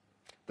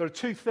There are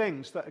two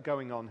things that are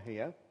going on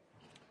here,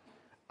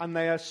 and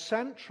they are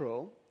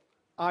central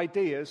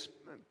ideas,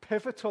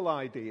 pivotal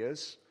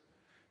ideas,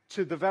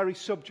 to the very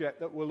subject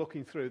that we're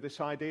looking through, this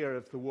idea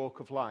of the walk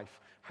of life.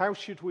 How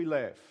should we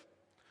live?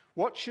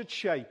 What should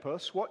shape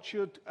us? What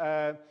should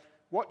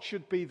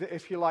be,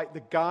 if you like,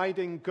 the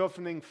guiding,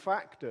 governing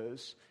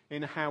factors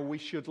in how we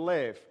should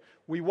live?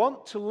 We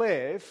want to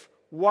live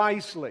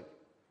wisely,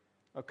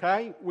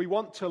 okay? We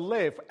want to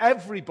live,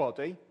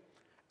 everybody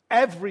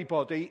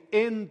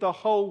in the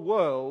whole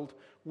world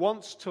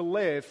wants to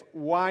live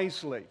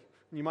wisely.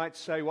 You might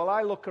say, well,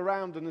 I look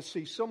around and I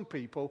see some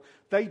people,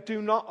 they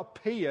do not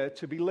appear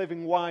to be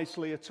living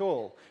wisely at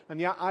all.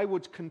 And yet I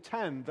would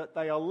contend that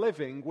they are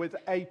living with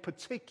a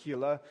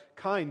particular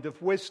kind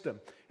of wisdom.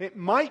 It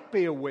might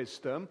be a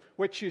wisdom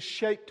which is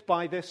shaped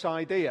by this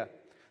idea.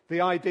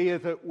 The idea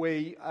that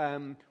we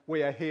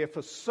are here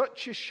for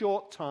such a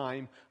short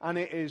time, and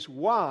it is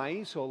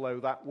wise, although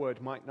that word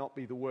might not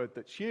be the word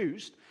that's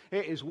used,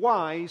 it is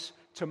wise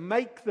to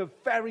make the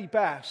very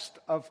best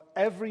of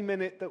every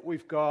minute that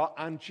we've got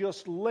and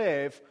just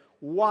live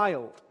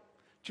wild.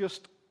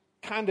 Just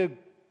kind of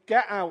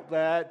get out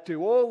there,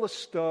 do all the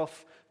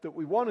stuff that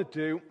we want to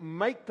do,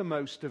 make the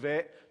most of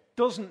it.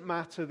 Doesn't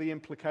matter the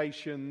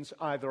implications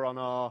either on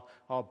our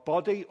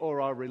body or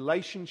our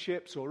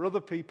relationships or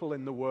other people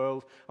in the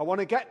world. I want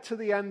to get to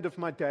the end of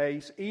my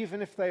days,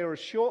 even if they are a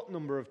short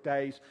number of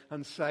days,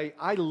 and say,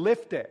 I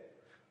lived it.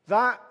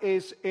 That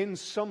is, in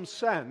some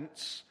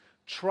sense,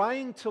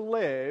 trying to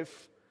live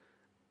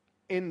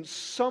in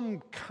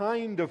some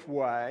kind of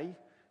way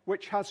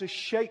which has a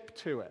shape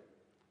to it.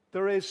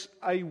 There is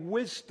a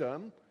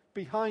wisdom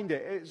behind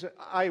it.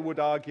 I would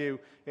argue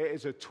it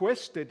is a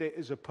twisted, it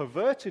is a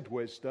perverted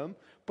wisdom,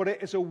 but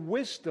it is a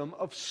wisdom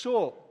of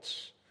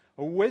sorts.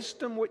 A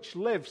wisdom which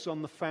lives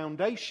on the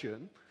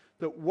foundation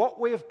that what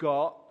we have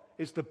got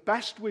is the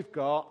best we've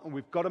got, and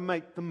we've got to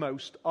make the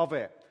most of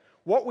it.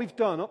 What we've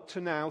done up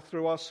to now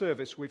through our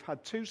service, we've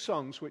had two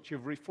songs which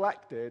have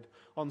reflected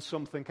on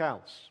something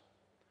else.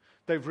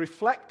 They've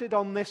reflected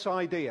on this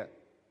idea.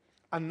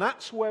 And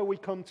that's where we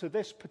come to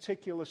this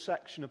particular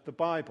section of the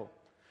Bible.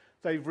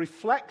 They've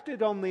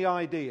reflected on the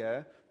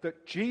idea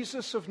that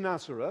Jesus of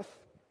Nazareth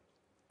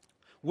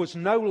was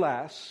no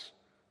less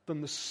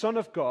than the Son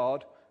of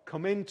God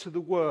come into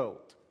the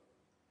world.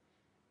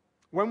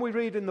 When we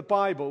read in the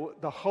Bible,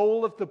 the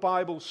whole of the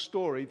Bible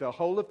story, the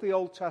whole of the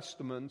Old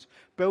Testament,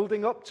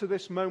 building up to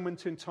this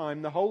moment in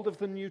time, the whole of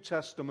the New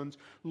Testament,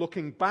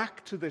 looking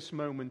back to this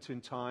moment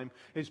in time,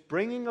 is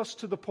bringing us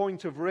to the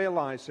point of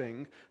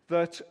realizing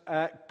that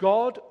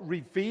God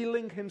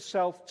revealing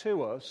himself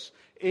to us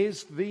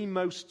is the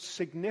most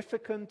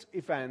significant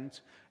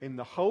event in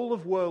the whole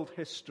of world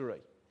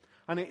history.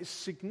 And it is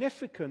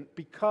significant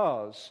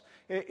because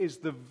it is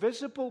the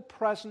visible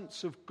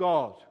presence of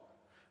God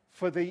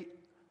for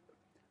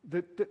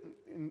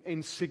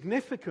in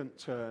significant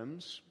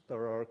terms. There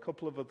are a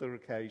couple of other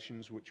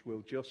occasions which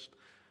we'll just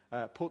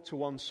put to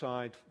one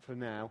side for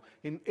now.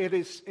 It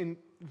is in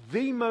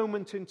the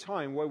moment in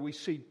time where we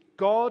see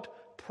God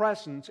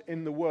present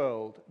in the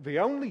world, the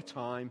only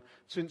time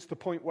since the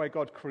point where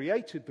God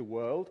created the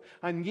world,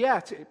 and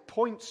yet it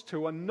points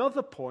to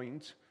another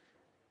point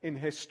in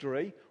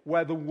history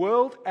where the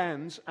world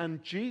ends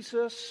and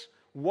Jesus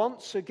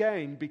once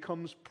again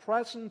becomes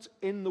present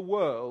in the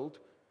world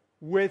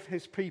with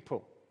his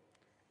people.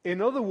 In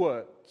other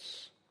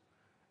words,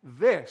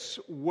 this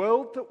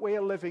world that we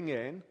are living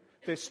in,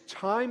 this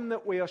time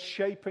that we are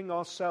shaping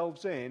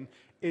ourselves in,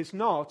 is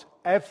not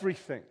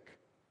everything.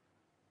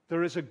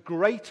 There is a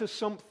greater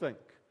something.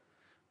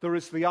 There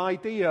is the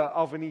idea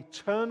of an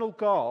eternal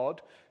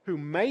God who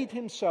made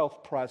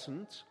himself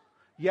present,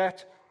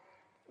 yet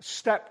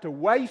stepped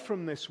away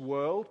from this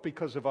world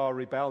because of our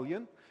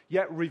rebellion,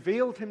 yet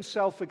revealed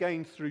himself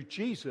again through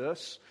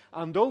Jesus,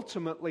 and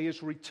ultimately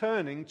is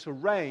returning to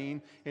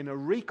reign in a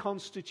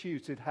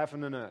reconstituted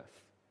heaven and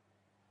earth.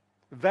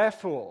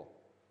 Therefore,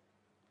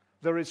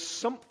 there is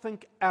something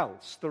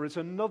else. There is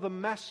another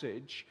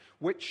message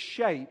which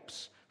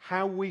shapes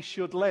how we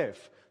should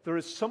live. There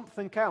is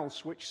something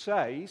else which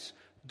says,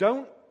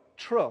 don't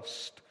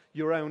trust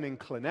your own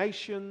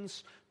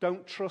inclinations,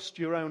 don't trust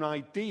your own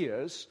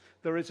ideas.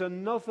 There is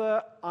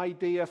another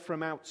idea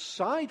from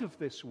outside of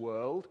this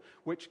world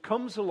which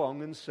comes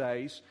along and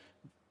says,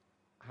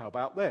 how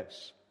about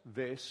this?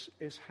 This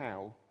is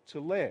how to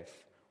live.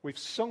 We've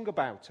sung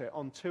about it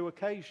on 2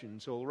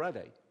 occasions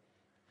already.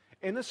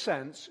 In a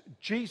sense,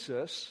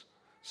 Jesus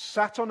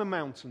sat on a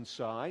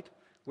mountainside,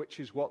 which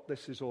is what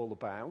this is all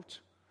about,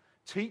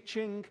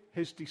 teaching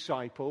his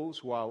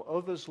disciples while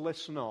others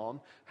listen on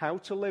how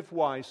to live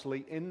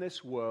wisely in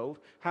this world,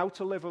 how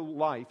to live a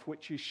life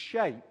which is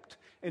shaped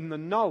in the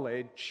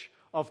knowledge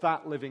of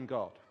that living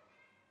God.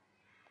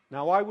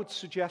 Now, I would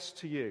suggest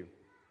to you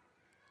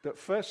that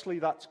firstly,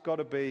 that's got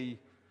to be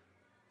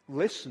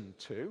listened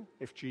to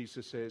if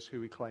Jesus is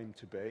who he claimed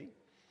to be.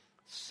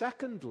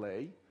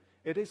 Secondly,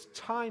 it is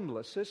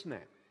timeless, isn't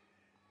it?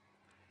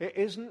 It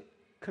isn't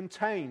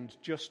contained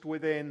just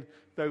within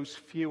those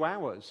few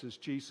hours as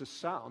Jesus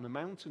sat on a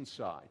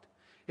mountainside.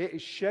 It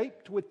is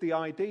shaped with the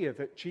idea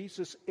that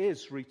Jesus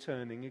is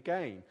returning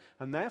again,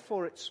 and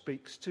therefore it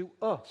speaks to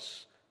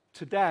us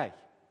today.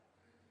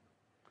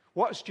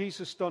 What has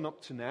Jesus done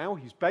up to now?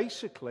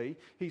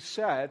 He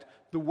said,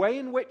 the way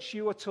in which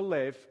you are to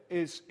live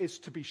is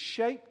to be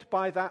shaped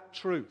by that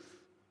truth.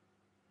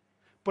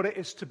 But it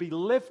is to be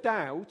lived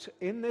out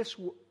in this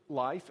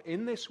life,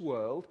 in this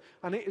world,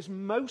 and it is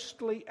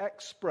mostly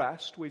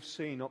expressed, we've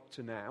seen up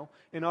to now,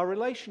 in our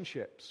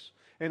relationships.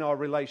 In our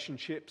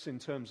relationships in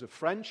terms of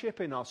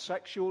friendship, in our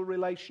sexual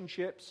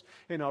relationships,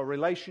 in our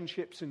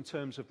relationships in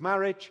terms of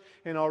marriage,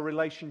 in our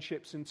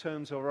relationships in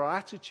terms of our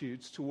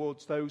attitudes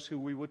towards those who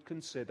we would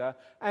consider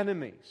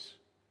enemies.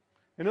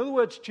 In other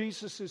words,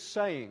 Jesus is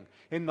saying,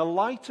 in the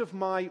light of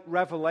my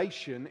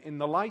revelation, in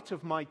the light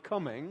of my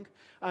coming,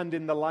 and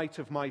in the light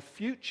of my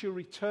future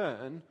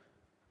return,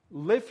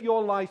 live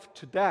your life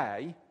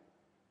today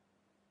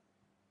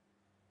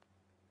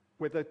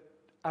with a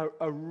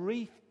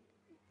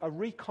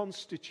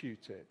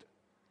reconstituted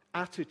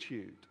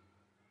attitude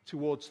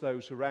towards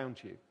those around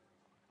you,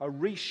 a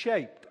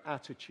reshaped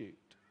attitude.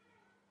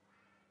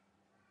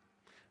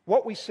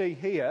 What we see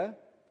here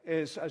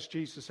is, as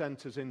Jesus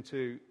enters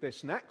into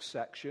this next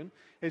section,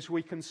 is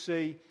we can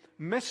see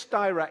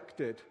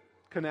misdirected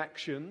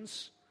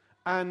connections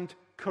and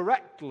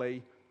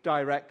correctly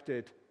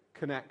directed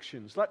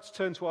connections. Let's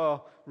turn to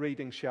our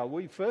reading, shall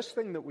we? First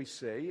thing that we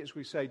see is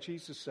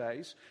Jesus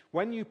says,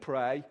 when you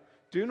pray,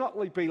 do not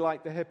be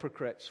like the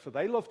hypocrites, for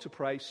they love to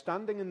pray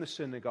standing in the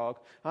synagogue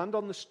and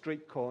on the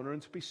street corner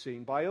and to be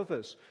seen by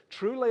others.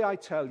 Truly, I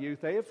tell you,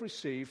 they have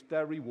received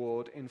their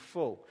reward in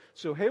full.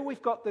 So here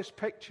we've got this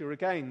picture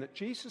again that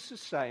Jesus is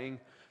saying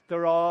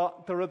there are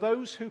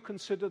those who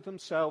consider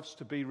themselves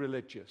to be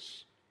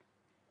religious.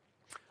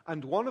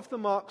 And one of the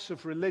marks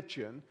of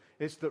religion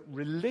is that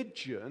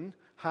religion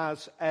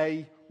has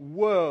a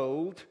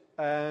world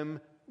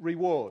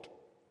reward.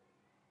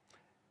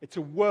 It's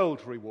a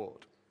world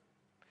reward.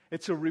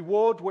 It's a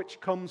reward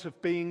which comes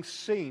of being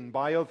seen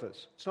by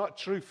others. It's not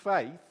true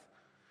faith,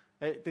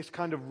 this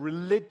kind of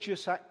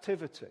religious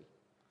activity.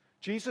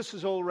 Jesus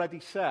has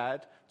already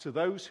said to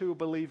those who are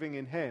believing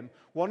in him,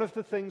 one of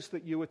the things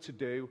that you are to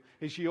do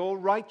is your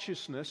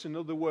righteousness, in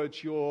other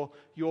words, your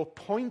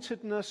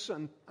pointedness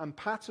and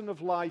pattern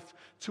of life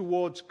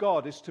towards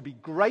God is to be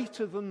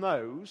greater than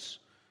those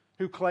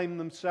who claim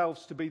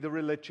themselves to be the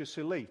religious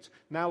elite.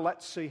 Now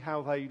let's see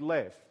how they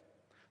live.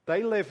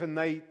 They live and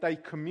they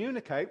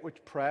communicate,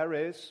 which prayer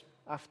is,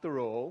 after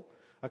all,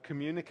 a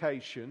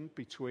communication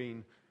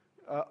between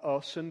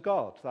us and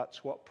God.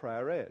 That's what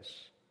prayer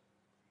is.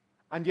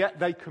 And yet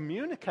they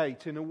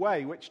communicate in a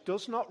way which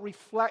does not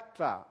reflect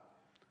that.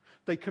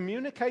 They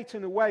communicate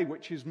in a way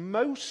which is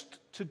most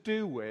to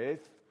do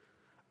with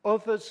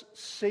others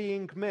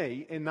seeing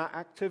me in that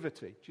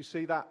activity. Do you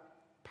see that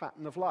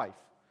pattern of life?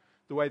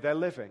 The way they're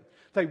living.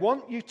 They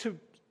want you to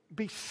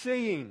be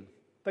seen.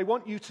 They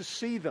want you to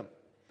see them.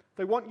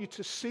 They want you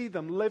to see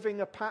them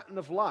living a pattern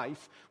of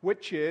life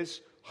which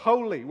is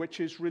holy, which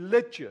is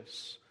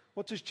religious.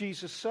 What does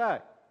Jesus say?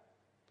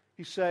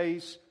 He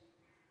says,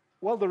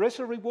 well, there is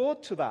a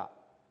reward to that.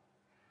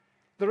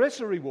 There is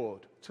a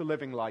reward to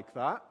living like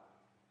that.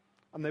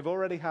 And they've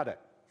already had it.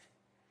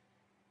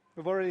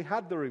 They've already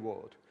had the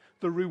reward.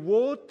 The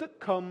reward that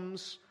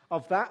comes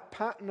of that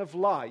pattern of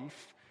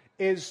life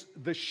is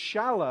the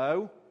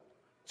shallow,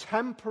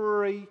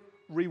 temporary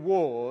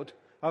reward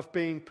of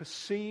being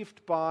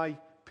perceived by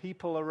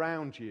people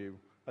around you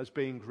as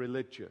being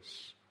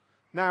religious.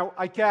 Now,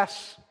 I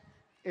guess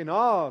in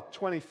our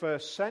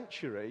 21st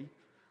century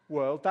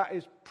world, that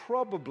is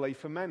probably,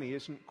 for many,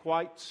 isn't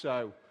quite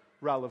so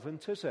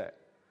relevant, is it?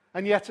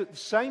 And yet at the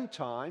same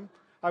time,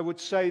 I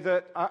would say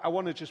that I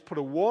want to just put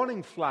a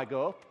warning flag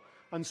up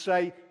and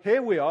say,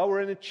 here we are,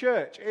 we're in a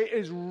church. It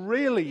is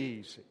really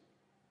easy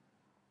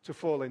to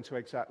fall into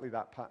exactly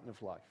that pattern of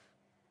life,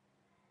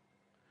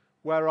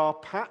 where our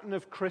pattern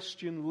of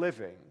Christian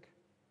living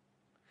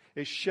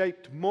is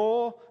shaped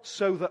more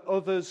so that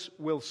others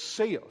will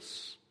see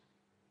us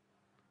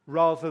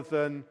rather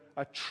than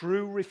a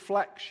true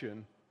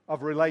reflection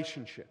of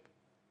relationship.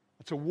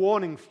 It's a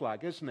warning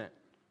flag, isn't it?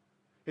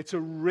 It's a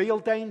real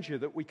danger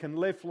that we can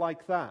live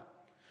like that,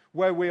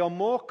 where we are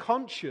more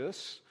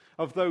conscious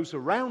of those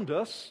around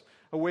us,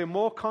 and we're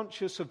more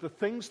conscious of the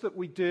things that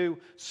we do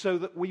so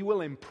that we will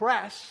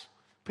impress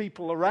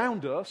people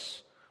around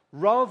us,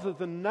 rather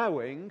than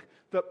knowing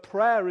that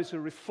prayer is a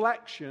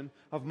reflection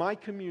of my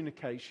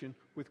communication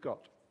with God.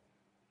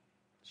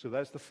 So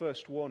there's the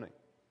first warning.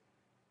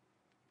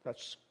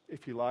 That's,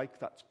 if you like,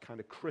 that's kind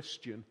of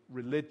Christian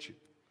religion.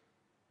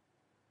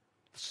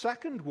 The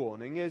second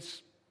warning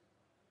is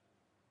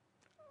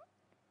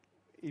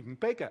even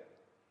bigger.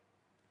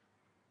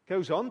 It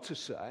goes on to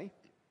say,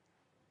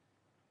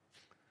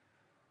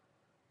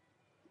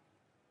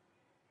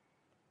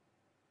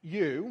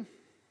 you,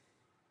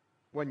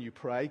 when you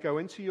pray, go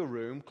into your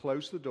room,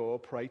 close the door,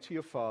 pray to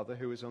your Father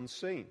who is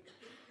unseen.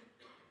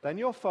 Then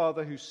your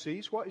Father who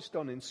sees what is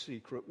done in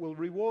secret will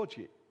reward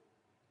you.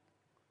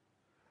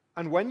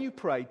 And when you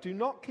pray, do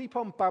not keep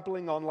on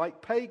babbling on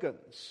like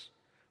pagans,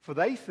 for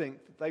they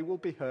think that they will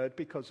be heard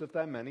because of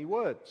their many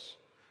words.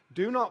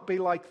 Do not be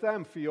like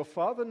them, for your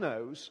Father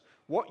knows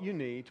what you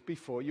need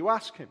before you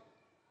ask him.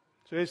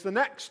 So here's the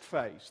next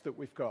phase that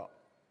we've got.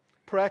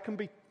 Prayer can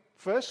be,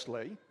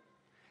 firstly,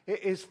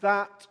 it is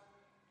that,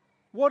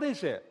 what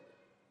is it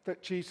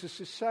that Jesus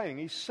is saying?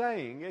 He's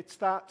saying it's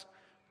that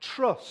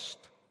trust.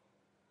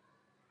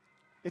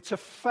 It's a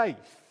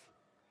faith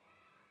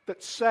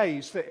that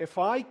says that if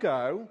I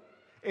go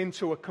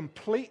into a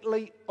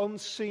completely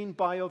unseen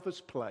by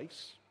others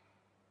place,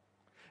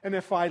 and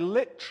if I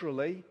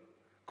literally,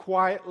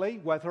 quietly,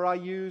 whether I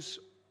use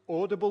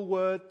audible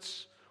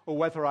words or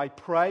whether I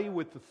pray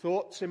with the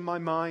thoughts in my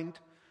mind,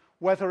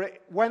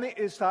 when it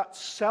is that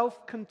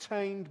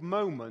self-contained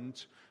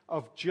moment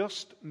of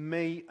just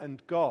me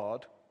and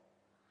God,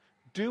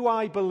 do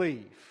I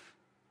believe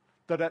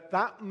that at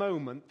that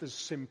moment the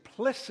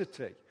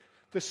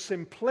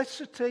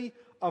simplicity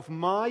of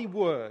my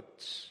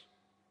words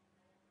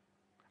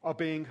are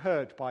being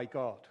heard by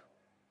God?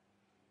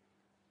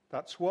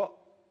 That's what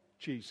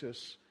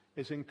Jesus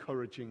is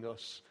encouraging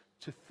us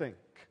to think.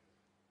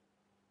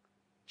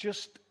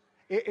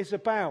 It's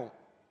about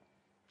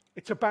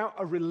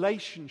a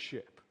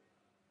relationship.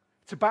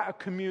 It's about a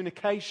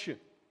communication.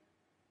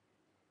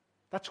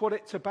 That's what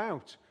it's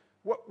about.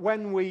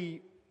 When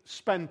we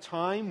spend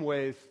time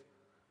with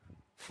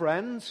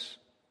friends,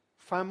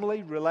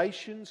 family,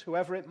 relations,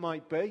 whoever it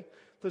might be,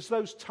 there's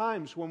those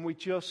times when we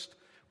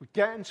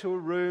get into a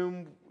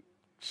room,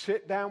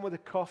 sit down with a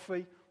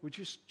coffee, we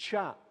just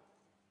chat.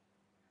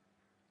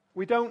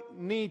 We don't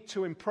need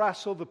to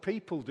impress other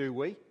people, do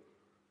we,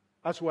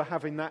 as we're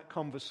having that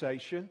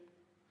conversation?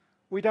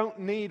 We don't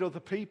need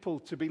other people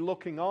to be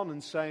looking on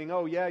and saying,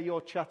 oh yeah,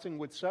 you're chatting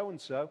with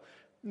so-and-so.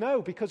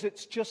 No, because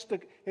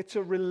it's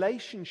a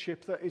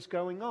relationship that is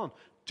going on.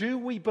 Do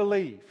we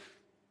believe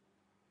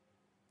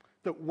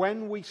that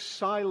when we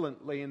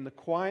silently, in the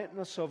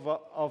quietness of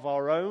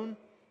our own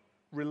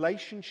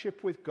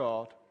relationship with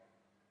God,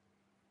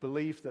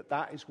 believe that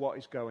that is what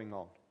is going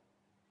on?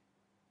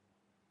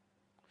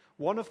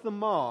 One of the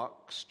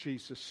marks,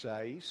 Jesus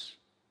says,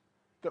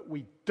 that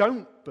we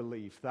don't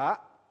believe that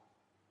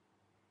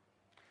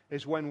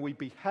is when we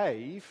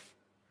behave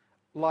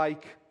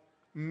like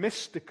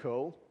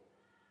mystical,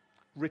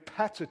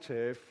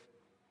 repetitive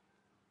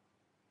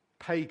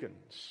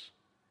pagans.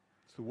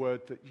 It's the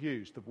word that's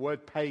used. The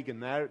word pagan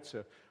there, it's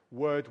a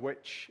word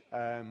which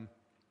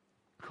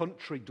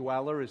country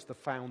dweller is the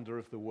founder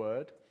of the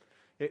word.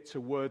 It's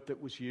a word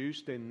that was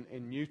used in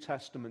New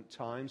Testament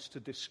times to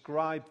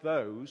describe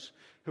those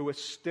who are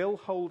still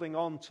holding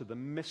on to the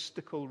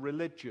mystical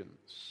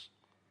religions.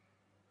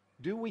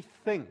 Do we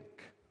think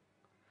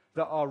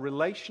that our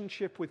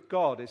relationship with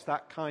God is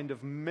that kind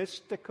of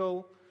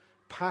mystical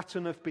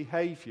pattern of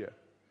behavior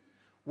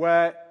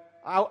where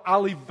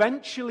I'll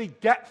eventually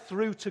get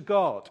through to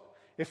God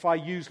if I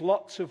use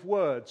lots of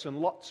words and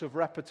lots of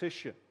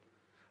repetition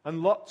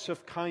and lots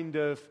of kind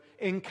of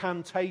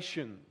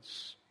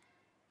incantations?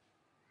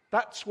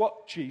 That's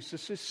what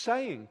Jesus is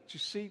saying. Do you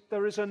see,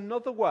 there is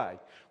another way.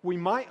 We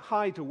might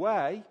hide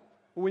away,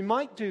 we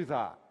might do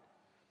that,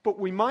 but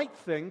we might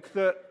think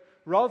that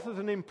rather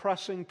than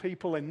impressing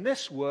people in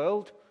this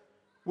world,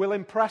 we'll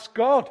impress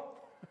God.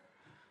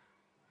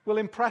 We'll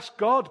impress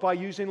God by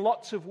using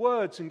lots of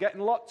words and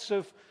getting lots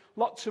of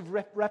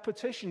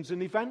repetitions.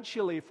 And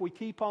eventually, if we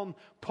keep on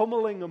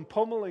pummeling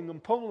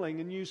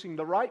and using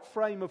the right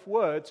frame of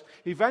words,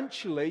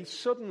 eventually,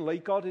 suddenly,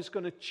 God is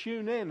going to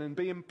tune in and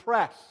be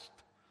impressed.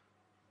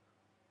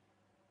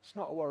 It's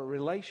not what a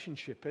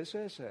relationship is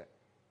it?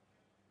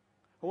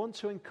 I want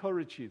to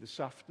encourage you this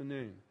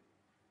afternoon.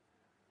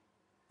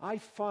 I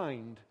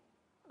find,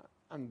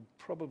 and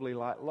probably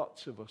like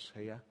lots of us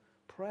here,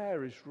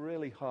 prayer is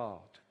really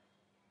hard.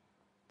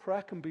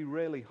 Prayer can be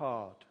really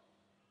hard.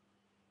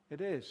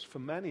 It is, for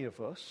many of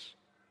us,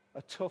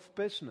 a tough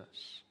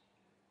business.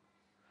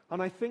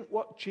 And I think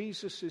what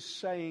Jesus is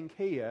saying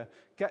here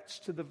gets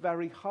to the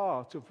very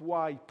heart of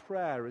why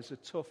prayer is a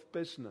tough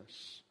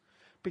business.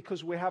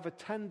 Because we have a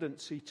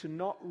tendency to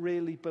not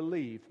really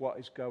believe what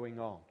is going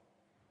on.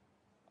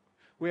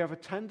 We have a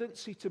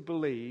tendency to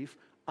believe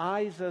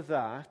either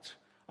that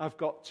I've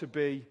got to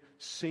be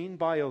seen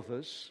by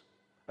others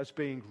as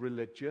being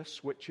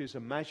religious, which is a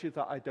measure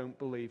that I don't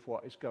believe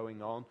what is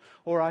going on,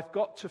 or I've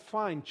got to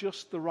find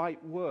just the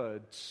right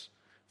words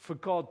for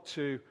God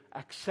to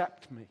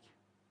accept me.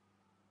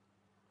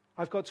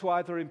 I've got to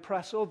either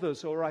impress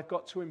others or I've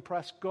got to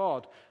impress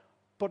God.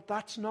 But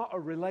that's not a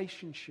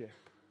relationship.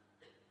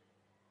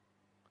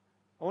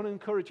 I want to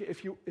encourage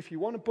you, if you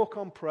want a book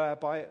on prayer,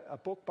 buy a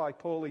book by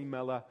Paul E.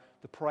 Miller,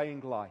 The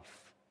Praying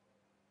Life.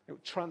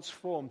 It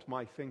transformed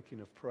my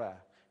thinking of prayer.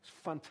 It's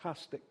a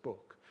fantastic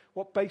book.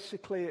 What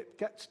basically it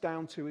gets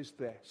down to is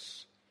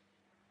this.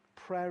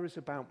 Prayer is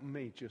about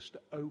me just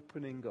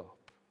opening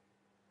up,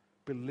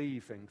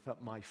 believing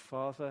that my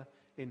Father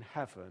in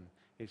heaven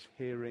is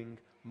hearing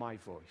my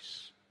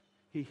voice.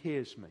 He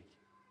hears me.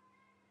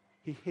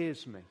 He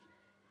hears me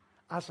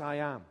as I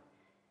am.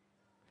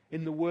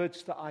 In the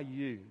words that I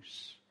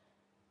use,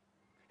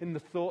 in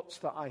the thoughts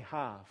that I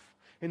have,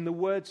 in the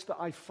words that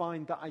I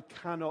find that I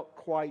cannot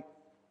quite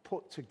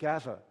put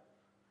together.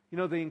 You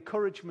know, the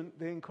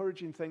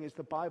encouraging thing is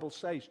the Bible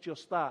says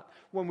just that.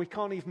 When we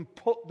can't even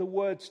put the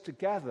words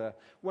together,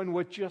 when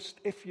we're just,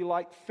 if you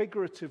like,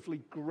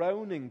 figuratively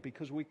groaning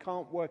because we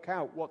can't work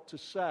out what to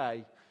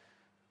say,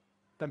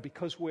 then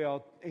because we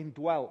are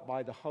indwelt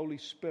by the Holy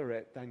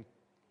Spirit, then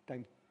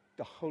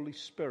the Holy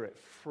Spirit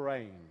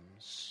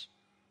frames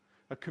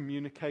a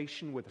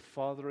communication with the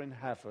Father in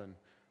heaven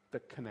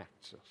that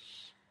connects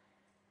us.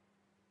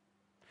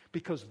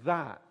 Because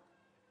that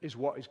is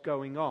what is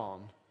going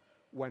on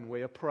when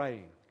we are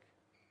praying.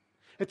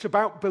 It's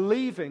about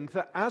believing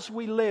that as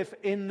we live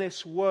in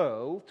this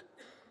world,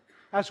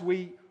 as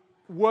we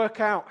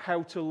work out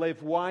how to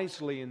live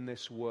wisely in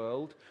this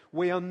world,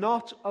 we are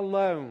not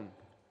alone,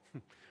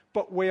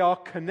 but we are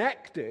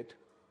connected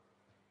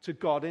to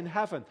God in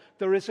heaven.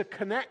 There is a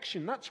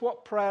connection. That's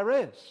what prayer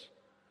is.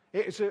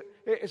 It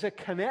is a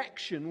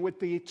connection with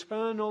the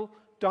eternal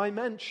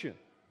dimension.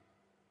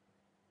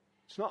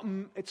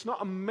 It's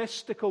not a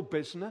mystical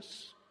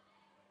business.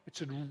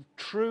 It's a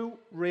true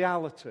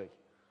reality.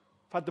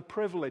 I've had the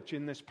privilege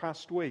in this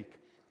past week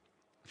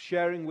of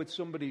sharing with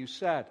somebody who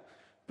said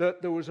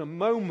that there was a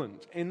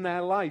moment in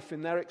their life,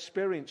 in their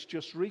experience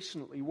just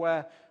recently,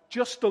 where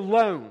just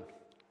alone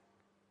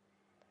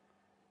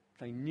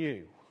they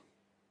knew.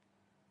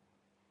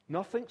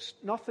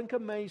 Nothing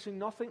amazing,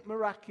 nothing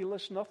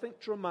miraculous, nothing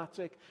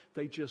dramatic.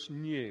 They just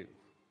knew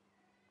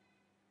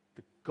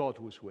that God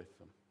was with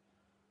them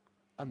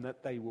and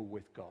that they were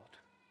with God.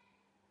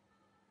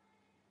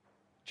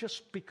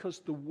 Just because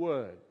the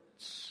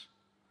words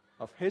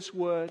of His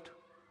Word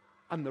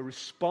and the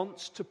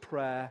response to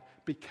prayer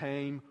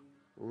became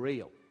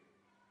real.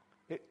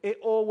 It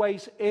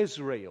always is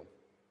real.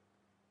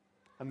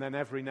 And then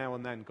every now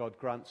and then God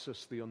grants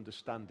us the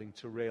understanding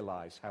to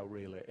realize how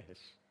real it is.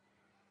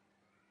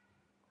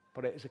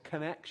 But it is a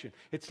connection.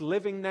 It's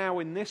living now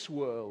in this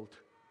world,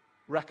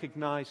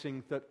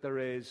 recognizing that there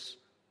is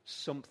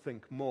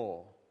something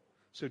more.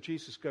 So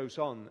Jesus goes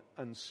on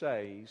and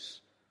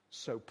says,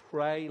 so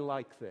pray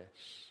like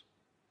this.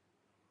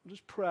 What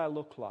does prayer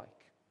look like?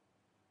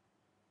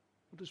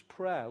 What does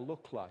prayer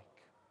look like?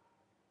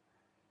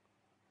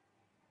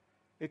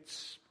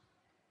 It's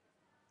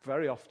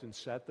very often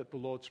said that the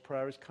Lord's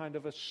Prayer is kind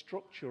of a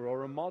structure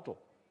or a model.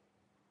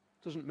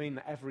 It doesn't mean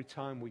that every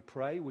time we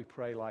pray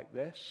like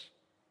this.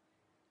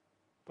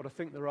 But I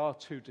think there are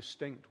two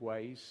distinct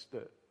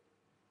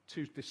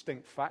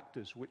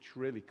factors which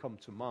really come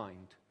to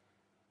mind.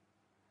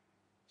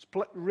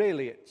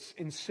 It's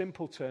in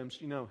simple terms,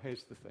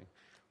 here's the thing.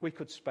 We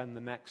could spend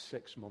the next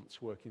 6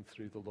 months working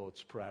through the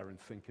Lord's Prayer and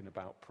thinking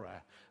about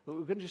prayer.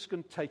 But we're just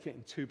going to take it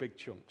in two big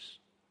chunks.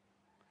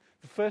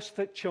 The first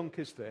chunk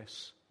is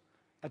this,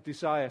 a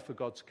desire for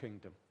God's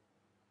kingdom.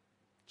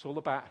 It's all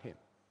about Him.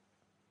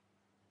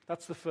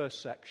 That's the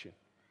first section.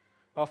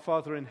 Our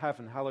Father in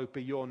heaven, hallowed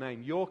be your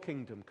name. Your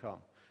kingdom come.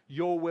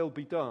 Your will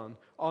be done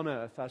on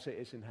earth as it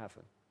is in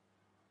heaven.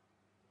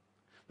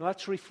 Now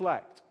let's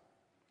reflect.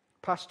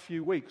 Past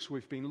few weeks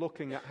we've been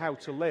looking at how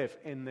to live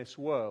in this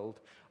world,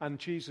 and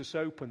Jesus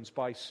opens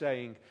by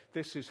saying,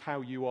 this is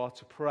how you are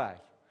to pray.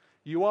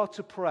 You are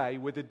to pray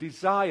with a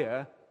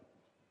desire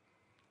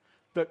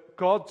that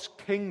God's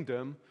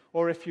kingdom,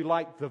 or if you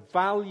like, the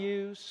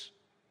values,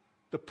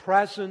 the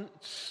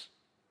presence,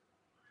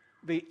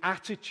 the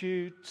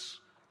attitudes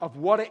of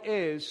what it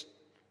is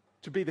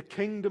to be the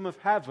kingdom of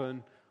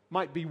heaven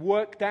might be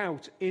worked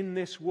out in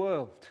this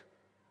world.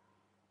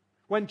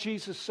 When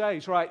Jesus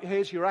says, right,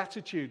 here's your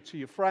attitude to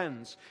your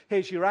friends,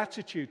 here's your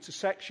attitude to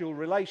sexual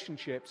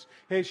relationships,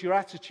 here's your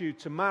attitude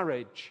to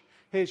marriage,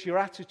 here's your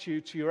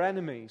attitude to your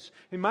enemies.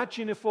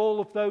 Imagine if all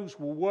of those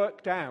were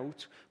worked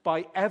out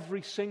by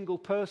every single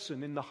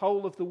person in the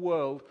whole of the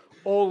world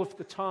all of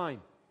the time.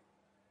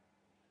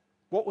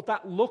 What would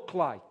that look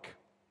like?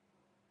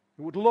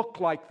 It would look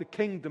like the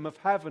kingdom of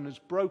heaven has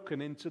broken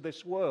into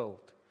this world.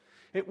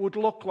 It would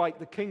look like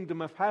the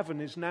kingdom of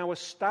heaven is now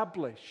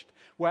established,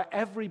 where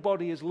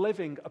everybody is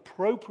living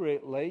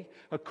appropriately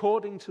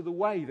according to the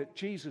way that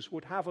Jesus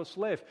would have us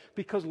live,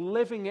 because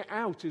living it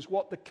out is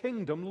what the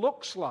kingdom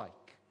looks like.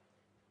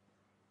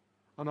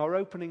 And our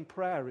opening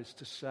prayer is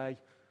to say,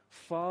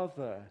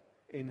 Father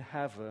in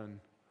heaven,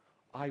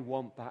 I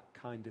want that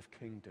kind of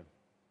kingdom.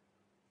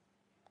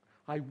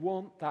 I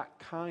want that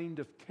kind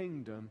of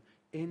kingdom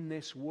in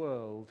this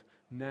world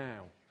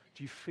now.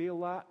 Do you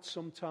feel that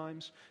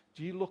sometimes?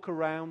 Do you look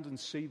around and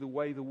see the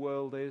way the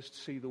world is,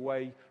 see the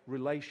way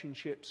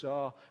relationships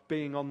are,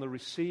 being on the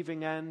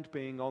receiving end,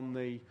 being on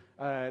the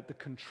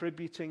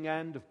contributing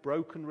end of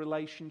broken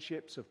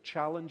relationships, of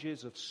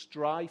challenges, of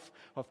strife,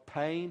 of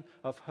pain,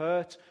 of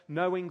hurt,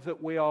 knowing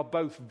that we are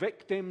both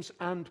victims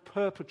and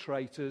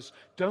perpetrators?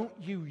 Don't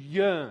you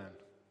yearn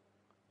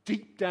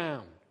deep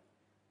down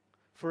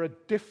for a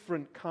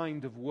different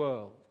kind of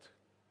world?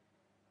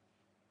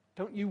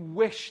 Don't you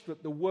wish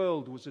that the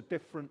world was a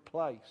different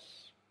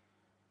place?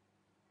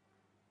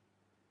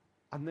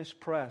 And this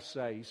prayer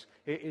says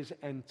it is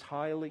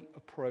entirely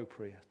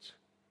appropriate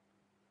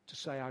to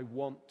say, I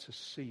want to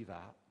see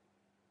that.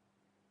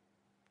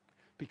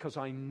 because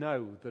I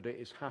know that it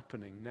is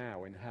happening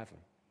now in heaven.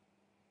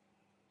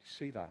 You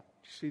see that?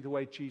 You see the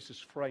way Jesus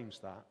frames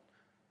that?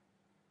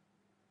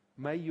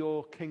 May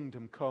your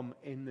kingdom come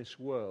in this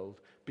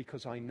world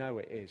because I know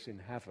it is in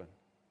heaven.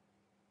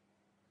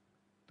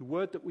 The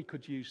word that we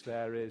could use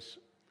there is,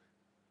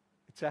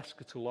 it's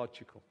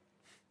eschatological.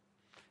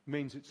 It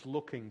means it's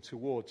looking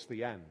towards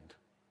the end.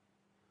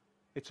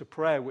 It's a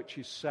prayer which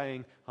is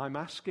saying, I'm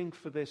asking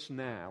for this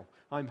now,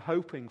 I'm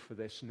hoping for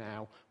this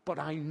now, but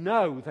I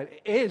know that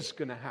it is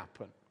going to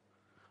happen.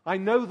 I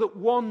know that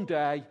one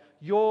day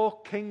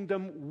your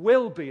kingdom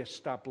will be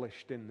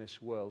established in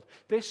this world.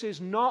 This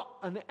is not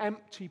an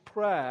empty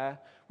prayer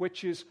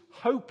which is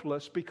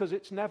hopeless because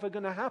it's never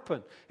going to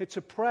happen. It's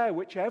a prayer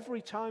which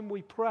every time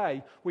we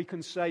pray, we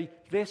can say,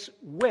 this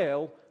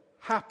will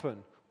happen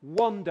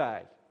one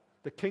day.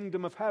 The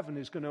kingdom of heaven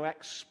is going to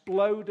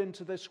explode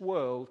into this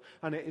world,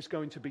 and it is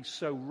going to be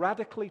so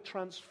radically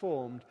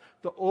transformed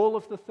that all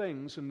of the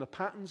things and the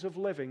patterns of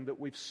living that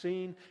we've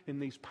seen in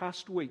these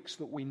past weeks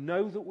that we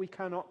know that we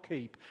cannot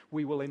keep,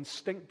 we will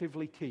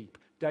instinctively keep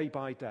day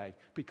by day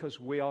because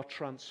we are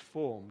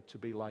transformed to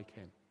be like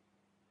him.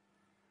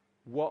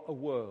 What a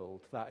world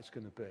that is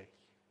going to be.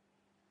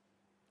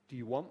 Do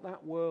you want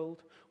that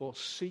world? Or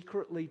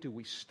secretly do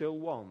we still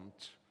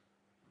want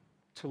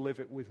to live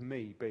it with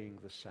me being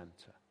the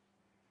center?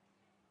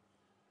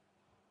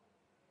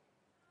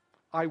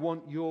 I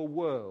want your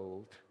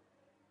world.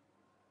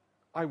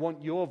 I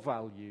want your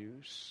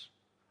values.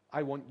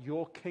 I want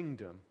your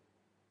kingdom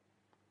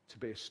to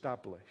be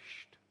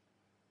established.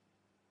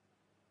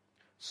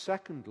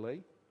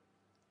 Secondly,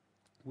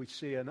 we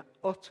see an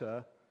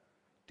utter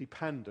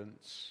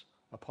dependence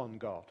upon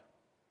God.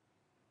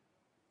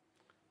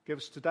 Give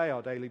us today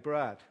our daily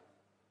bread.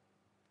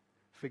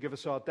 Forgive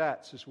us our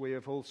debts as we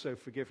have also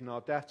forgiven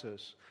our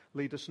debtors.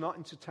 Lead us not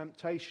into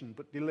temptation,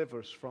 but deliver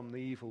us from the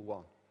evil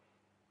one.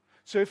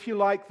 So if you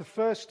like, the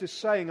first is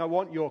saying, I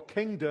want your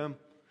kingdom,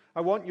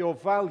 I want your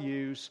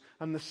values,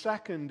 and the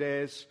second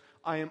is,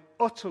 I am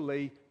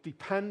utterly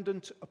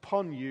dependent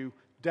upon you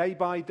day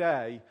by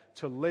day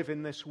to live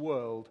in this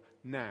world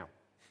now.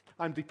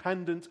 I'm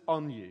dependent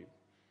on you.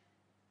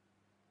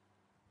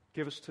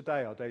 Give us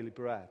today our daily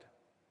bread.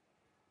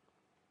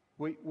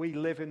 We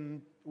live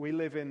in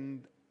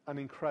an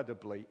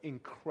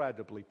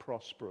incredibly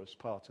prosperous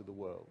part of the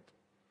world.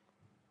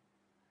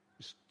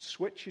 Just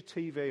switch your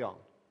TV on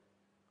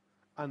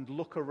and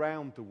look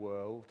around the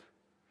world,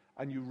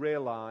 and you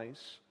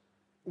realize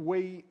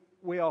we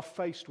are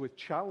faced with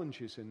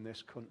challenges in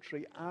this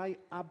country. I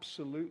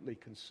absolutely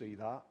can see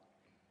that.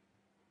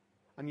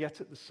 And yet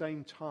at the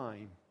same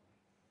time,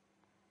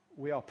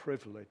 we are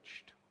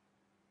privileged.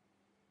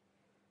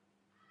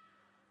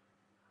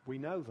 We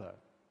know, though,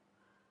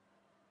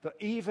 that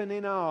even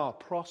in our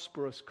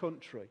prosperous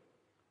country,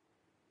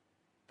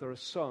 there are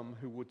some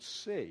who would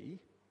see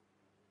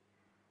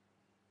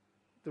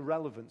the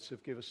relevance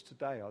of give us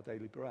today our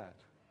daily bread.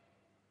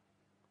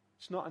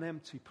 It's not an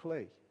empty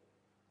plea.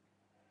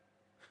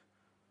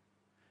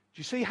 Do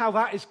you see how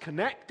that is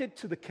connected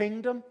to the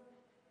kingdom?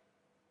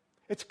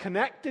 It's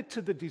connected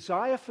to the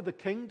desire for the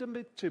kingdom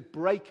to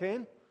break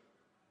in.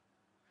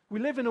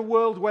 We live in a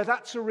world where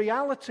that's a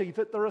reality,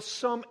 that there are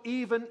some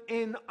even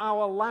in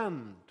our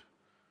land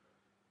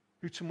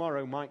who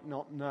tomorrow might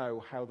not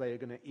know how they are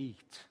going to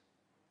eat.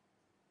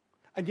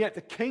 And yet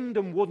the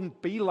kingdom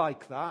wouldn't be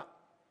like that.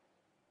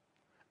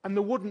 And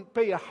there wouldn't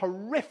be a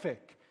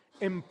horrific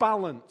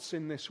imbalance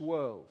in this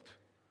world.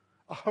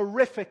 A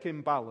horrific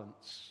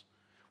imbalance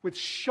with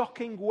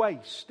shocking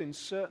waste in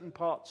certain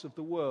parts of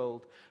the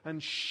world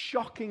and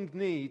shocking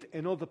need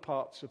in other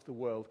parts of the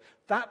world.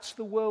 That's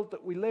the world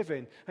that we live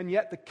in. And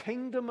yet the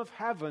kingdom of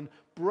heaven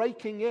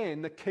breaking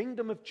in, the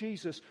kingdom of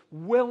Jesus,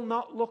 will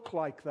not look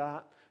like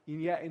that.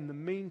 And yet in the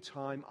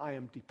meantime, I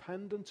am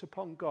dependent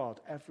upon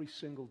God every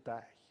single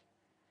day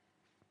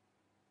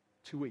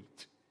to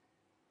eat.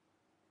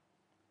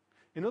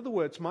 In other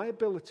words, my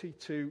ability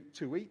to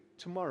eat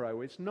tomorrow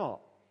is not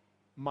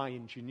my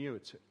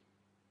ingenuity.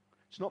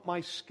 It's not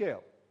my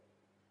skill.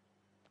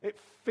 It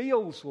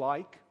feels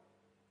like,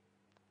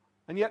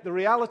 and yet the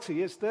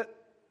reality is that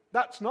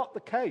that's not the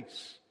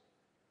case.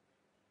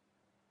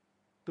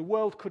 The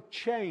world could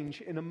change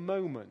in a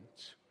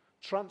moment,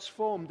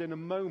 transformed in a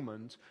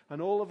moment,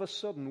 and all of a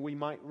sudden we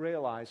might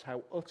realize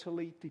how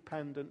utterly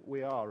dependent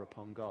we are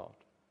upon God.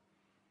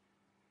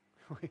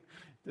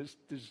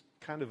 There's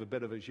kind of a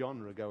bit of a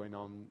genre going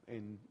on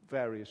in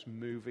various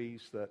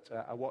movies that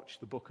I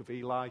watched the Book of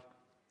Eli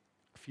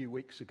a few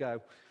weeks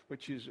ago,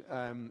 which is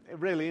a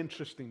really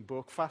interesting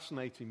book,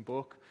 fascinating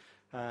book,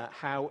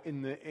 how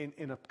in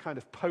a kind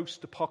of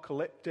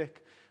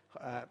post-apocalyptic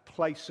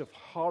place of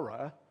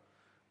horror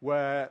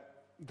where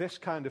this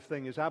kind of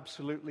thing is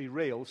absolutely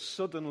real,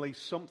 suddenly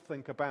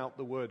something about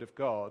the Word of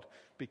God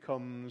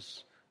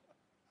becomes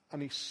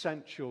an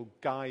essential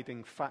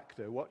guiding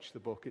factor. Watch the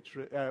book.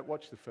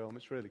 Watch the film.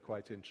 It's really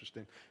quite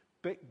interesting.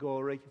 Bit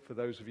gory for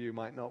those of you who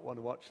might not want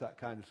to watch that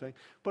kind of thing.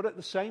 But at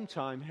the same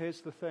time, here's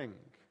the thing.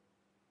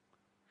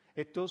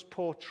 It does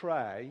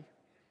portray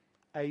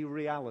a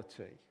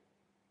reality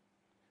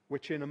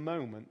which in a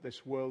moment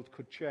this world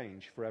could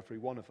change for every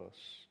one of us.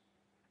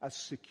 As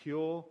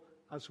secure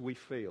as we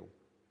feel,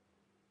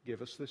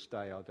 give us this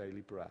day our daily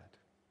bread.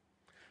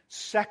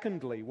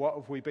 Secondly, what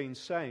have we been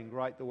saying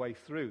right the way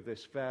through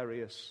these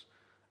various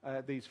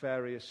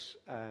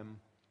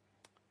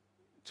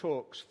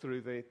talks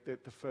through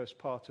the first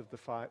part of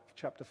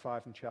chapter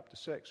 5 and chapter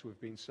 6?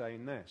 We've been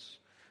saying this.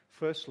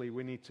 Firstly,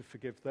 we need to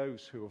forgive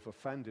those who have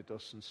offended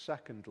us. And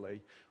secondly,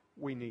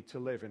 we need to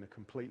live in a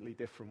completely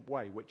different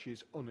way, which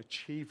is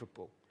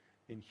unachievable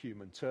in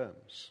human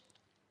terms.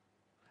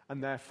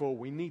 And therefore,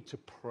 we need to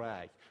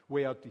pray.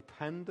 We are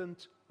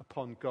dependent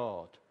upon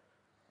God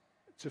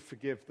to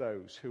forgive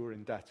those who are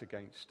in debt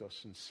against us.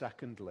 And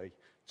secondly,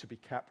 to be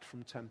kept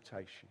from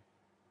temptation.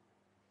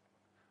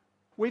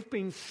 We've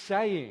been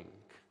saying,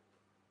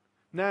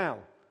 now,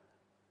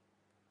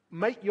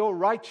 make your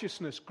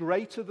righteousness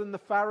greater than the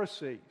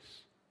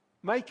Pharisees.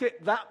 Make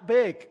it that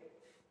big.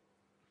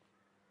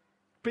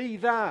 Be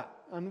that.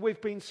 And we've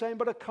been saying,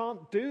 but I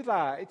can't do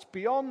that. It's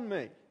beyond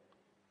me.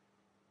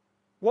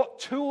 What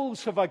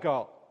tools have I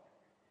got?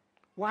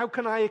 How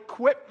can I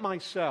equip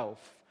myself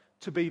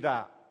to be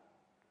that?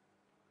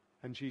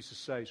 And Jesus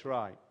says,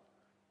 right,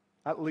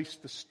 at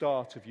least the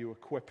start of you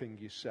equipping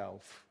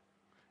yourself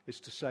is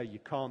to say you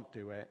can't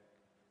do it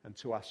and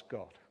to ask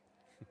God.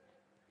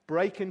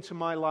 Break into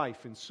my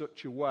life in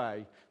such a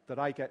way that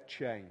I get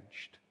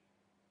changed,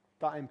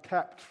 that I'm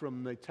kept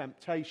from the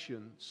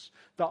temptations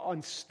that are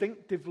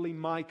instinctively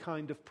my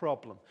kind of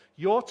problem.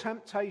 Your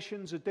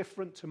temptations are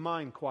different to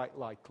mine, quite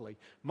likely.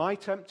 My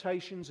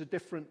temptations are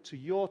different to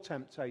your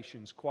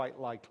temptations, quite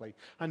likely.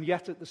 And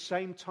yet at the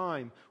same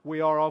time,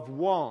 we are of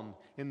one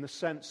in the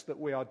sense that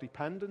we are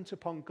dependent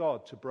upon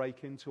God to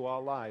break into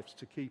our lives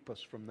to keep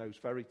us from those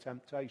very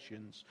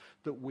temptations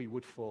that we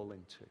would fall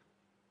into.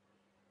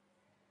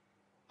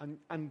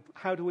 And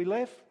how do we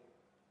live?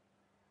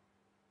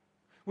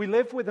 We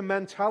live with a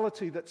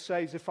mentality that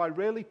says, if I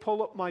really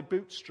pull up my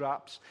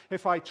bootstraps,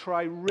 if I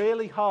try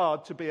really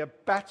hard to be a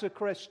better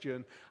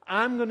Christian,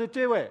 I'm going to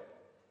do it.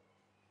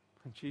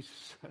 And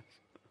Jesus says,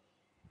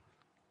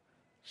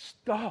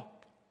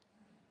 stop.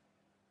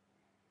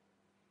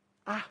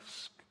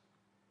 Ask.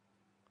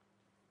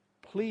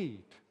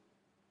 Plead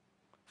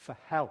for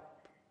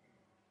help.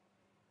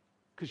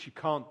 Because you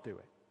can't do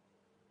it.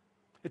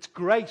 It's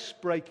grace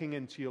breaking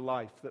into your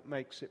life that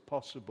makes it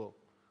possible,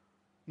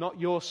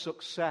 not your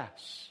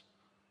success.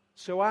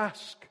 So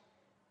ask,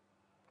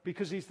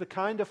 because he's the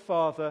kind of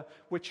father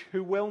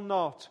who will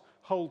not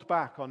hold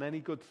back on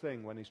any good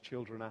thing when his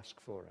children ask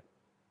for it.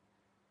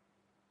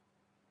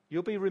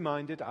 You'll be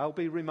reminded, I'll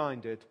be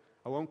reminded,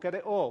 I won't get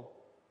it all.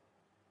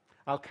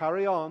 I'll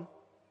carry on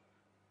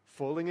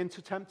falling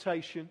into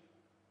temptation.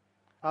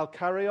 I'll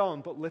carry on,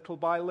 but little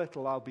by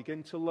little I'll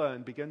begin to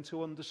learn, begin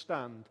to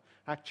understand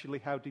actually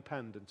how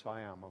dependent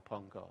I am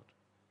upon God.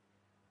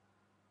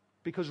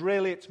 Because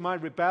really it's my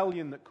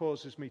rebellion that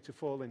causes me to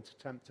fall into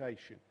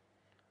temptation.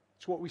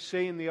 It's what we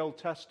see in the Old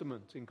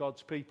Testament in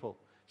God's people.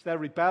 It's their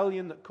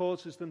rebellion that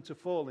causes them to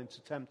fall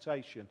into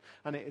temptation.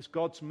 And it is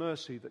God's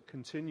mercy that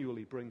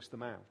continually brings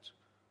them out,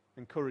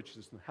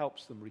 encourages them,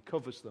 helps them,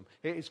 recovers them.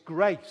 It is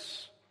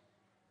grace.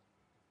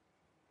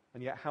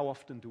 And yet how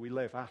often do we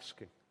live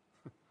asking?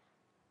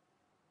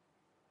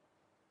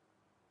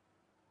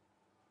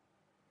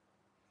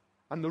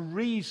 And the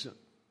reason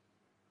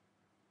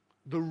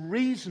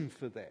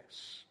for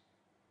this,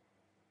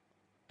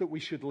 that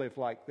we should live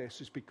like this,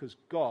 is because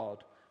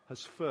God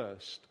has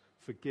first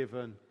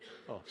forgiven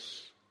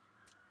us.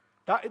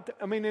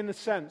 In a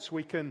sense,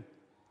 we can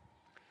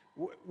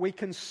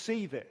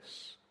see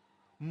this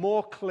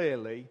more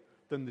clearly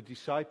than the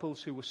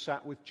disciples who were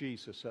sat with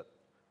Jesus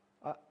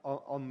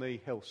on the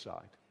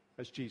hillside,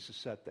 as Jesus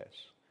said this.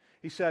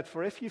 He said,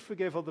 for if you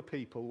forgive other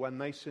people when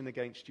they sin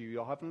against you,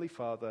 your heavenly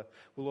Father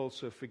will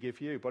also forgive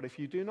you. But if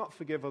you do not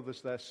forgive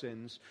others their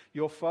sins,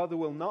 your Father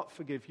will not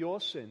forgive your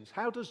sins.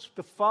 How does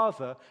the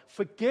Father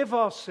forgive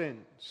our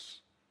sins?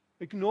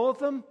 Ignore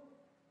them?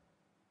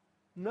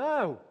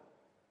 No.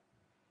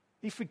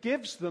 He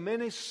forgives them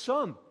in his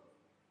Son.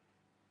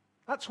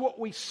 That's what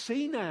we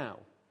see now.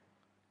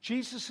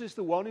 Jesus is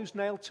the one who's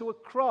nailed to a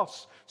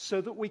cross so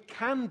that we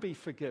can be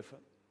forgiven.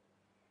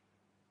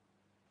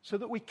 So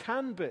that we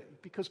can be,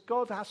 because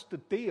God has to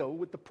deal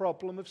with the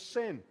problem of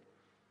sin.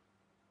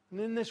 And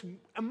in this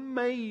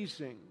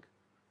amazing,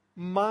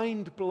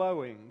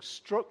 mind-blowing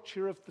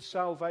structure of the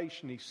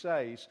salvation, he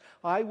says,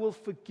 I will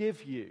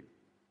forgive you.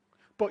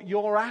 But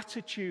your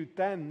attitude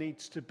then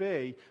needs to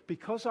be,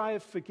 because I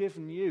have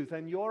forgiven you,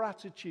 then your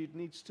attitude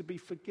needs to be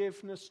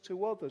forgiveness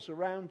to others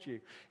around you.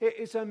 It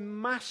is a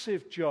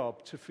massive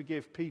job to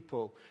forgive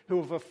people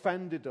who have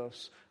offended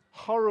us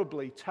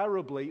horribly,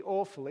 terribly,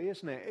 awfully,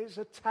 isn't it? It's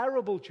a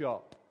terrible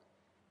job.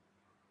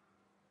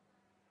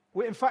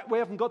 In fact, we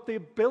haven't got the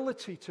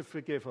ability to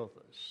forgive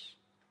others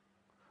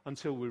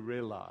until we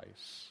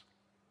realize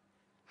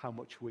how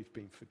much we've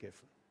been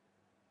forgiven.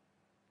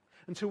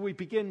 Until we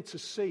begin to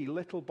see,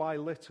 little by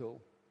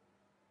little,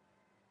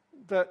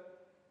 that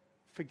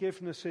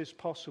forgiveness is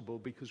possible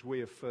because we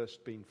have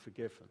first been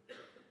forgiven.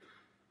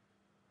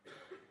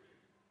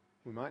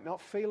 We might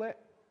not feel it.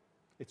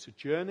 It's a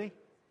journey.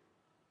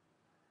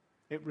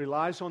 It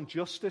relies on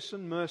justice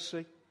and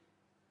mercy.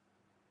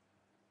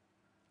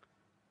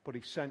 But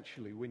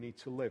essentially, we need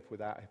to live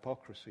without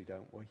hypocrisy,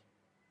 don't we?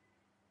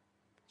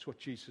 That's what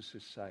Jesus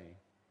is saying.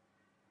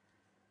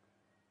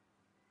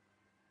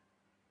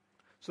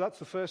 So that's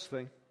the first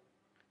thing.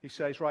 He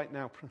says right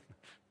now,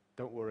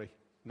 don't worry,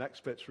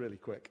 next bit's really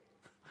quick.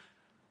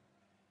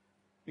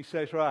 He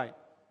says, right,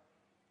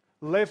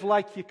 live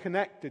like you're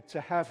connected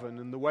to heaven,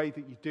 and the way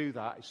that you do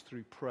that is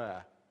through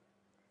prayer.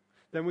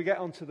 Then we get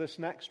on to this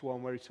next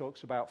one where he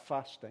talks about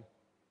fasting.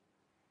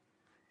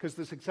 Because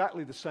there's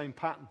exactly the same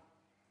pattern.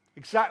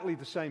 Exactly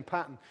the same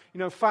pattern. You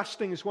know,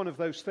 fasting is one of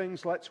those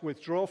things, let's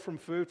withdraw from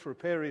food for a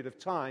period of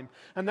time.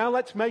 And now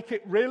let's make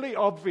it really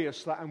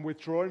obvious that I'm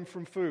withdrawing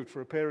from food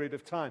for a period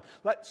of time.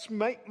 Let's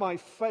make my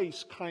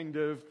face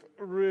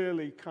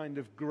really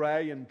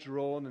grey and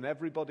drawn, and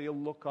everybody will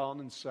look on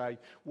and say,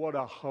 what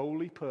a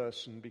holy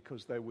person,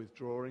 because they're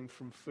withdrawing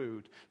from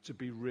food to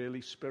be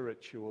really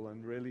spiritual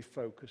and really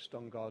focused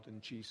on God.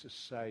 And Jesus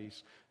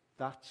says,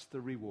 that's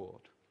the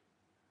reward.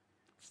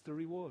 It's the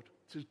reward.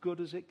 It's as good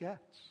as it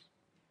gets.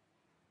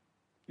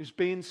 Is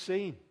being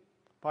seen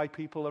by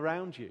people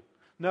around you.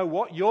 No,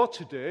 what you're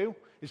to do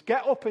is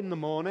get up in the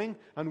morning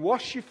and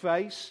wash your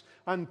face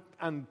and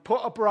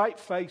put a bright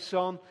face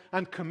on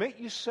and commit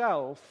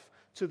yourself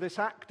to this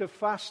act of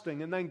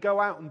fasting, and then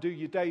go out and do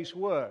your day's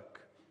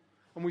work.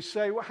 And we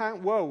say,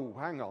 well,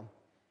 hang on.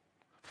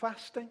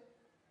 Fasting?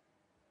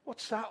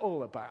 What's that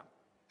all about?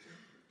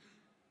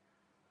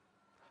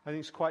 I think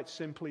it's quite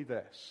simply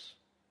this.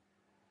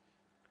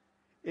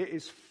 It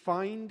is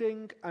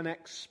finding an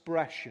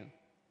expression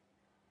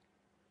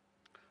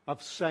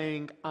of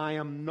saying, I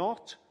am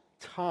not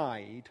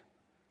tied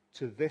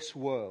to this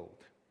world.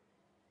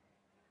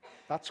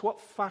 That's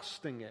what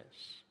fasting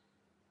is.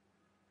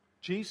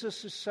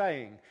 Jesus is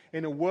saying,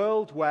 in a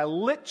world where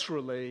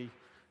literally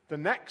the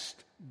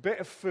next bit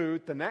of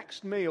food, the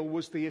next meal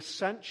was the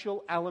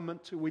essential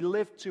element we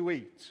lived to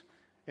eat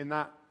in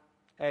that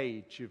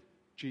age of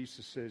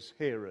Jesus'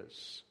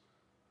 hearers.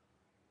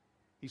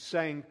 He's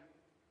saying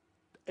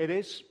it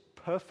is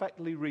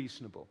perfectly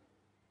reasonable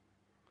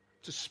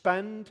to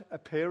spend a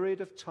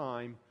period of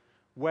time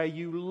where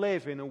you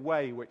live in a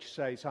way which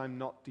says, I'm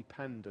not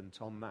dependent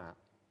on that.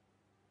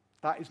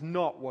 That is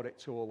not what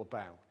it's all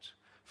about.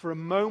 For a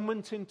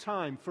moment in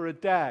time, for a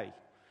day,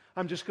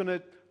 I'm just going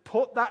to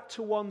put that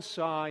to one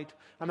side,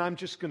 and I'm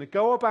just going to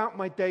go about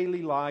my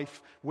daily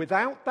life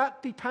without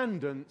that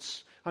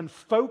dependence, and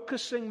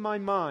focusing my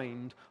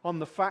mind on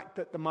the fact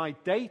that my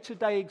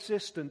day-to-day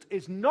existence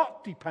is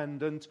not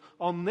dependent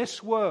on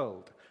this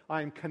world.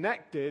 I am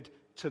connected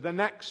to the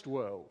next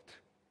world.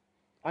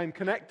 I am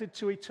connected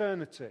to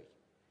eternity.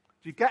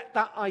 Do you get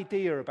that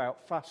idea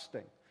about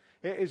fasting?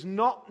 It is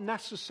not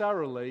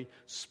necessarily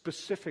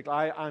specific,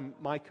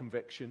 my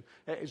conviction,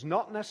 it is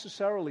not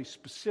necessarily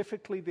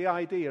specifically the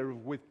idea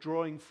of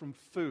withdrawing from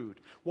food.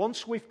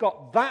 Once we've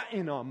got that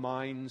in our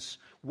minds,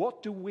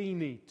 what do we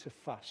need to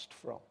fast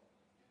from?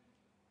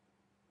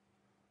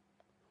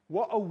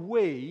 What are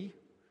we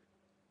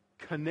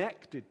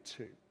connected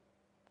to?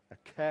 A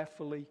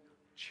carefully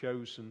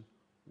chosen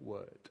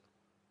word.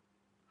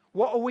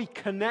 What are we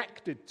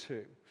connected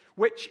to?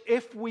 Which,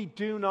 if we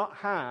do not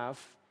have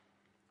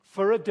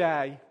for a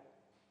day,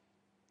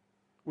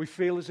 we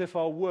feel as if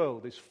our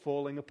world is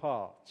falling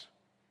apart.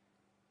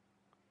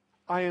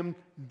 I am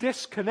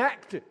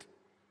disconnected.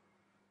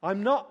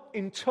 I'm not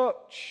in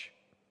touch.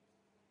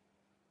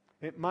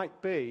 It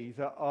might be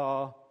that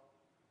our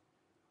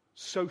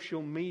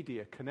social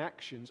media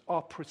connections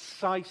are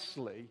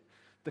precisely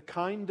the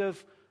kind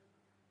of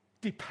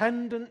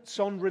dependence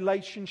on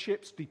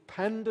relationships,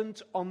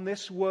 dependent on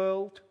this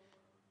world,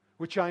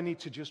 which I need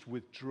to just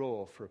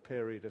withdraw for a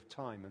period of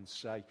time and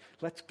say,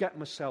 let's get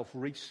myself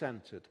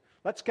recentered.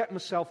 Let's get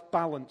myself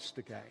balanced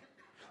again.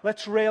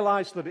 Let's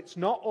realize that it's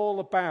not all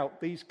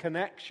about these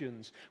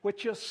connections,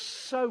 which are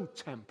so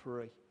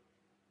temporary.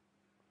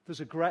 There's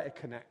a greater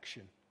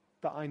connection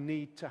that I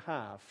need to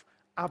have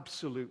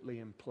absolutely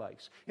in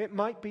place. It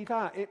might be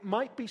that. It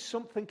might be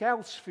something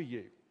else for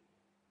you,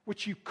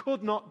 which you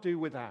could not do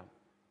without.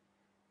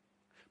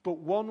 But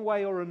one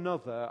way or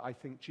another, I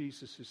think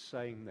Jesus is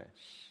saying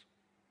this.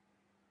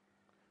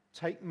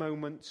 Take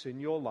moments in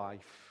your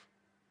life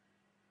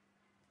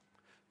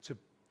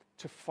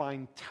to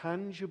find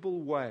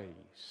tangible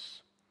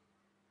ways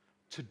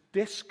to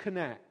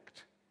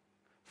disconnect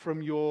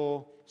from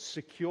your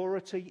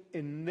security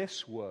in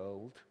this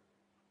world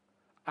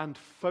and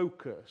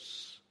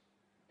focus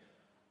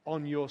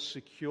on your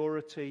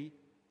security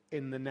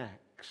in the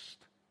next.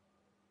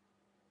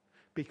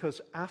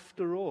 Because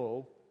after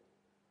all,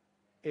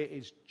 it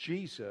is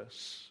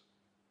Jesus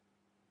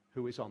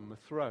who is on the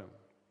throne.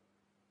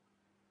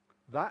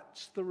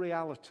 That's the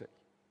reality.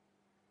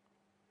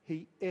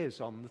 He is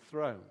on the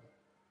throne.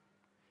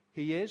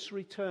 He is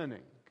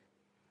returning.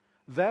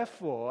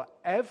 Therefore,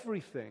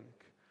 everything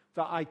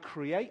that I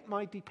create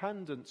my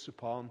dependence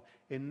upon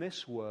in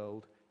this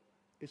world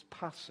is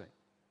passing.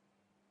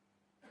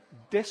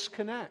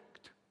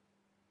 Disconnect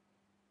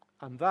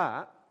And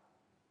that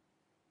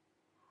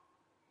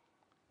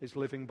is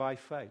living by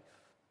faith.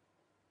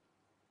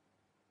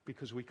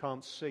 Because we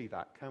can't see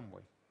that, can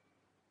we?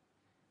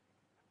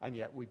 And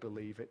yet we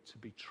believe it to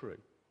be true.